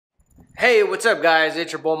Hey, what's up, guys?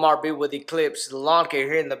 It's your boy Mark B with Eclipse, the lawn care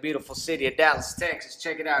here in the beautiful city of Dallas, Texas.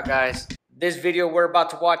 Check it out, guys. This video we're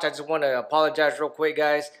about to watch, I just want to apologize real quick,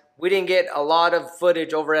 guys. We didn't get a lot of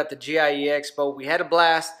footage over at the GIE Expo. We had a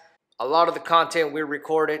blast. A lot of the content we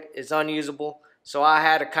recorded is unusable, so I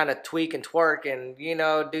had to kind of tweak and twerk and, you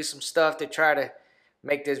know, do some stuff to try to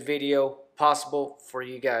make this video possible for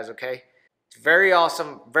you guys, okay? It's very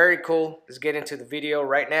awesome, very cool. Let's get into the video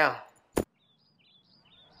right now.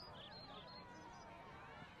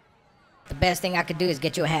 The best thing I could do is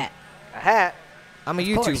get you a hat. A hat? I'm a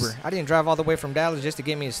YouTuber. I didn't drive all the way from Dallas just to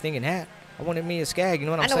get me a stinging hat. I wanted me a Scag, you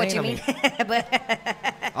know what I'm saying? I know what you mean.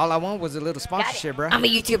 But all I want was a little sponsorship, bro. I'm a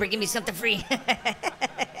YouTuber. Give me something free.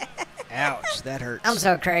 Ouch, that hurts. I'm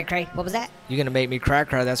so cray. What was that? You're going to make me cry.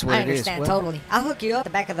 That's what I it is. understand, totally. I'll hook you up at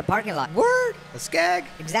the back of the parking lot. Word? A Scag?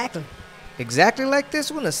 Exactly. Exactly like this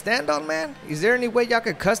one, a stand-on, man? Is there any way y'all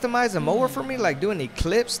could customize a mower for me, like do an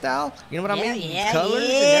Eclipse style? You know what I mean? Colors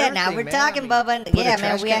and now we're man. talking, Bubba. Yeah,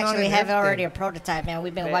 man, we actually have everything. already a prototype, man.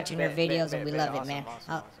 We've been watching your videos and we love it, man.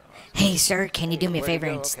 Hey, sir, can you do me a favor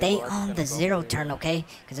and stay on the zero turn, okay?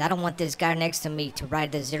 Because I don't want this guy next to me to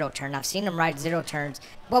ride the zero turn. I've seen him ride zero turns.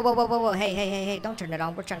 Whoa. Hey, don't turn it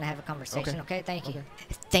on. We're trying to have a conversation, okay? Thank you.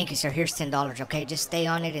 Thank you, sir. Here's $10, okay? Just stay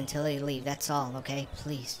on it until you leave. That's all, okay?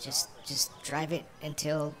 Please, just drive it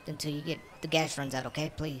until you get the gas runs out, okay?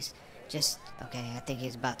 Please. Okay, I think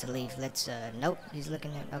he's about to leave. Nope, he's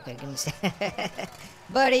looking at, okay, give me a second.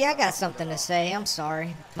 Buddy, I got something to say. I'm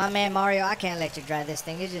sorry. My man Mario, I can't let you drive this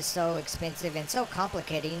thing. It's just so expensive and so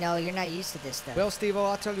complicated. You know, you're not used to this stuff. Well, Steve-O,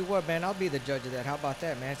 I'll tell you what, man. I'll be the judge of that. How about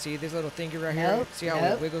that, man? See this little thingy right here? See how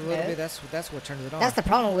it wiggles a little bit? That's what turns it on. That's the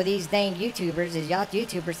problem with these dang YouTubers is y'all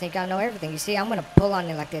YouTubers think I know everything. You see, I'm going to pull on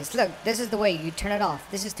it like this. Look, this is the way you turn it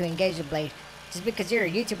off. This is to engage the blade. Just because you're a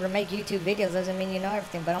YouTuber and make YouTube videos doesn't mean you know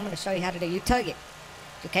everything, but I'm going to show you how to do it. You tug it.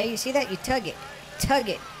 Okay, you see that? You tug it. Tug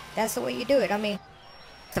it. That's the way you do it. I mean,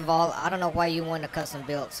 first of all, I don't know why you want a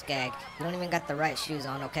custom-built Scag. You don't even got the right shoes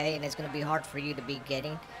on, okay? And it's going to be hard for you to be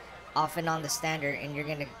getting off and on the standard, and you're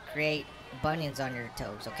going to create bunions on your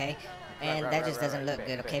toes, okay? And that just doesn't look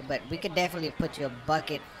good, okay? But we could definitely put you a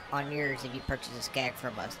bucket on yours if you purchase a Scag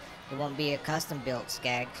from us. It won't be a custom-built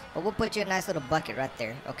Scag, but we'll put you a nice little bucket right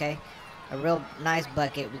there, okay? A real nice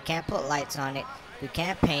bucket. We can't put lights on it. We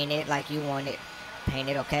can't paint it like you want it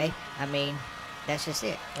painted, okay? I mean, that's just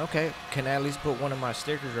it. Okay, can I at least put one of my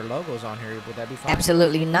stickers or logos on here? Would that be fine?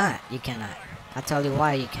 Absolutely not. You cannot. I'll tell you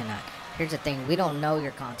why you cannot. Here's the thing. We don't know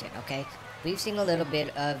your content, okay? We've seen a little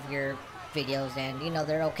bit of your videos, and, you know,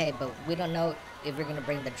 they're okay, but we don't know if you're going to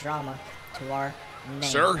bring the drama to our name.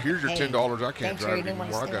 Sir, here's your $10. I can't drive anymore.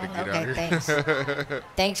 I got to get out here. Thanks.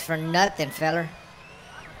 Thanks for nothing, feller.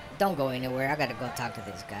 Don't go anywhere. I gotta go talk to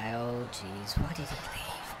this guy. Oh, jeez. Why did he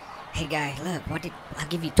leave? Hey, guy, look. I'll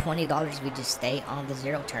give you $20 if we just stay on the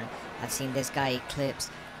zero turn. I've seen this guy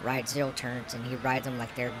Eclipse ride zero turns, and he rides them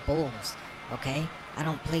like they're bulls. Okay?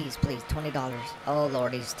 Please, $20. Oh,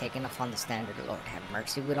 Lord, he's taking off on the standard. Lord, have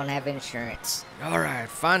mercy. We don't have insurance. All right,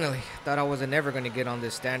 finally. Thought I wasn't ever going to get on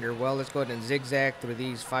this standard. Well, let's go ahead and zigzag through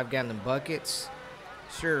these 5-gallon buckets.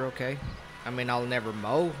 Sure, okay. I mean, I'll never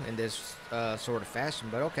mow in this sort of fashion,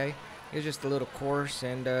 but okay. It's just a little course,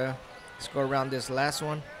 and let's go around this last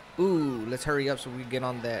one. Ooh, let's hurry up so we get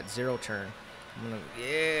on that zero turn.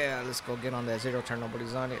 Yeah, let's go get on that zero turn.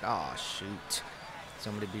 Nobody's on it. Oh, shoot.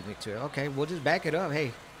 Somebody beat me to it. Okay, we'll just back it up.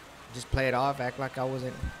 Hey, just play it off. Act like I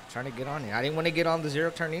wasn't trying to get on it. I didn't want to get on the zero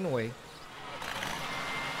turn anyway.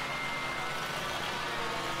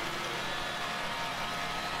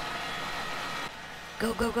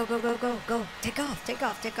 Go. Take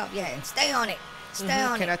off. Yeah, and stay on it. Stay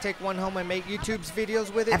on it. Can I take one home and make YouTube's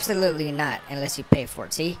videos with it? Absolutely not, unless you pay for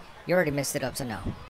it. See? You already messed it up, so no.